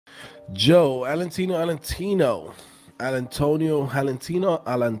Joe Alantonio.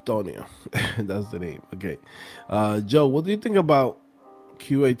 That's the name. Okay. Joe, what do you think about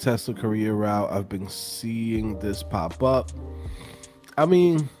QA tester career route? I've been seeing this pop up. I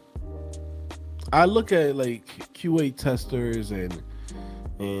mean, I look at like QA testers and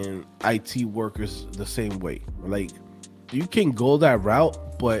IT workers the same way. Like you can go that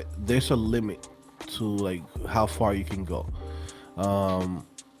route, but there's a limit to like how far you can go. Um,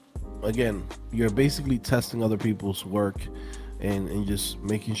 Again, you're basically testing other people's work and just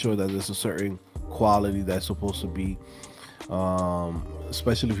making sure that there's a certain quality that's supposed to be,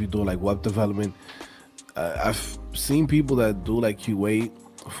 especially if you do like web development. I've seen people that do like QA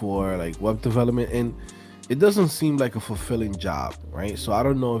for like web development, and it doesn't seem like a fulfilling job, right? So I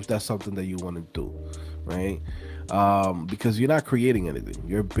don't know if that's something that you want to do, right? Because you're not creating anything.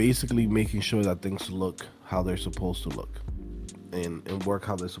 You're basically making sure that things look how they're supposed to look and work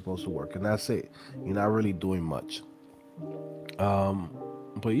how they're supposed to work, and that's it. You're not really doing much.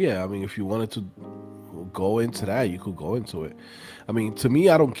 But yeah, I mean, if you wanted to go into that, you could go into it. I mean, to me,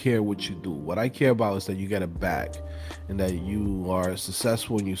 I don't care what you do. What I care about is that you get it back and that you are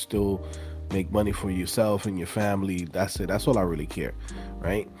successful and you still make money for yourself and your family. That's it. That's all I really care,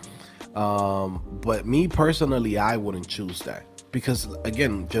 right? But me personally, I wouldn't choose that because,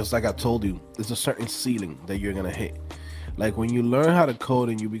 again, just like I told you, there's a certain ceiling that you're gonna hit. Like when you learn how to code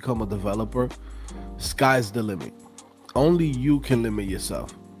and you become a developer, sky's the limit. Only you can limit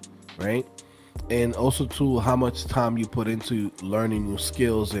yourself, right? And also too, how much time you put into learning new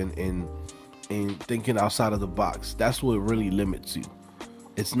skills and thinking outside of the box. That's what really limits you.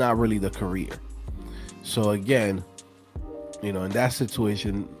 It's not really the career. So again, in that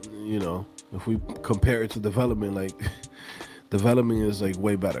situation, if we compare it to development, like development is like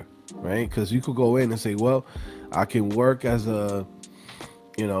way better, right? Because you could go in and say, well, I can work as a,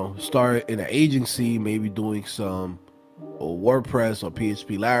 start in an agency, maybe doing some WordPress or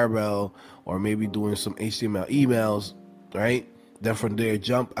PHP Laravel, or maybe doing some HTML emails, right? Then from there,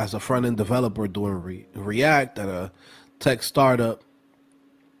 jump as a front end developer doing React at a tech startup.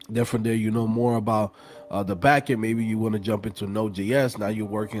 Then from there, you know more about the backend. Maybe you want to jump into Node.js. Now you're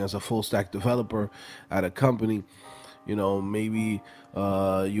working as a full stack developer at a company. Maybe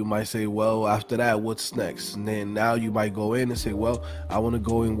you might say, well, after that, what's next? And then now you might go in and say, well, I want to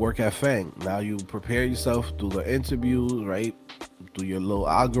go and work at Fang. Now you prepare yourself, do the interview, right? Do your little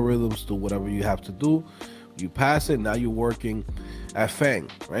algorithms, do whatever you have to do. You pass it. Now you're working at Fang,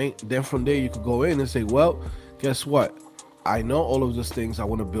 right? Then from there, you could go in and say, well, guess what? I know all of those things. I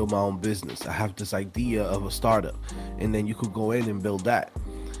want to build my own business. I have this idea of a startup. And then you could go in and build that.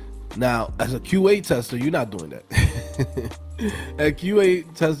 Now, as a QA tester, you're not doing that. A QA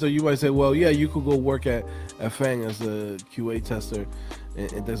tester, you might say, well, yeah, you could go work at Fang as a QA tester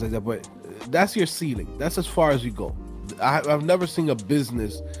and things like that. But that's your ceiling. That's as far as you go. I've never seen a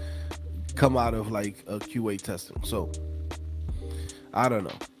business come out of like a QA testing. So, I don't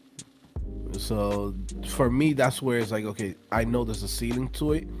know. So for me, that's where it's like, okay, I know there's a ceiling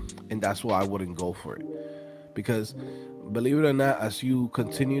to it, and that's why I wouldn't go for it. Because believe it or not, as you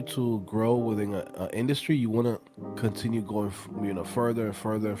continue to grow within an industry, you want to continue going, further and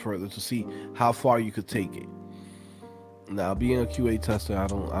further and further to see how far you could take it. Now, being a QA tester, I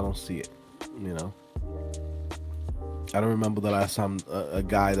don't see it. You know, I don't remember the last time a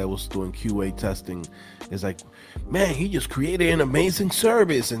guy that was doing QA testing is like, man, he just created an amazing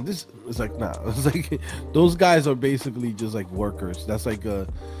service, and this is like, nah. It's like those guys are basically just like workers. That's like a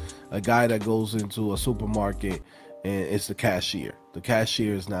guy that goes into a supermarket and it's the cashier. The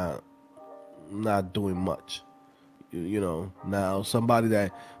cashier is not doing much. Now somebody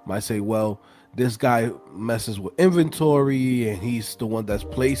that might say, well, this guy messes with inventory and he's the one that's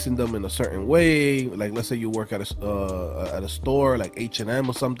placing them in a certain way. Like, let's say you work at a store like H&M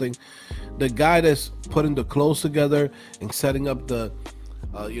or something. The guy that's putting the clothes together and setting up the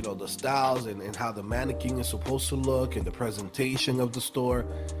the styles and how the mannequin is supposed to look and the presentation of the store,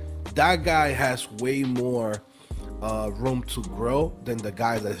 that guy has way more room to grow than the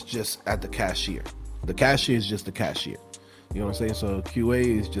guy that's just at the cashier. The cashier is just the cashier. You know what I'm saying? So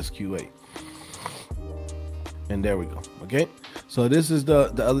QA is just QA. And there we go. Okay. So this is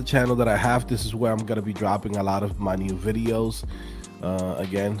the other channel that I have. This is where I'm going to be dropping a lot of my new videos.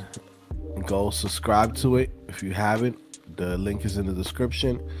 Again, go subscribe to it if you haven't. The link is in the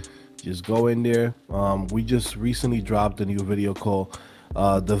description. Just go in there. We just recently dropped a new video called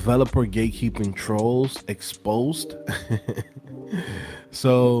Developer Gatekeeping Trolls Exposed.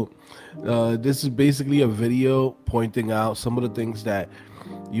 So this is basically a video pointing out some of the things that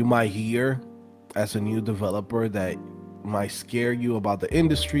you might hear as a new developer that might scare you about the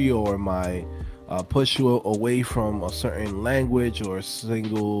industry, or might push you away from a certain language or a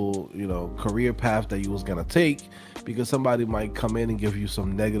single, career path that you was gonna take, because somebody might come in and give you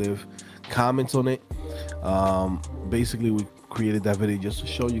some negative comments on it. Basically, we created that video just to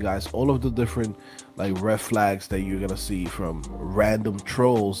show you guys all of the different like red flags that you're gonna see from random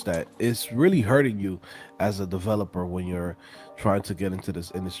trolls that is really hurting you as a developer when you're trying to get into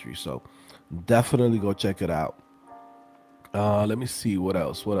this industry. So definitely go check it out. Let me see what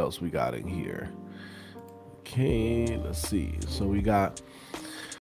else we got in here. Okay, let's see. So we got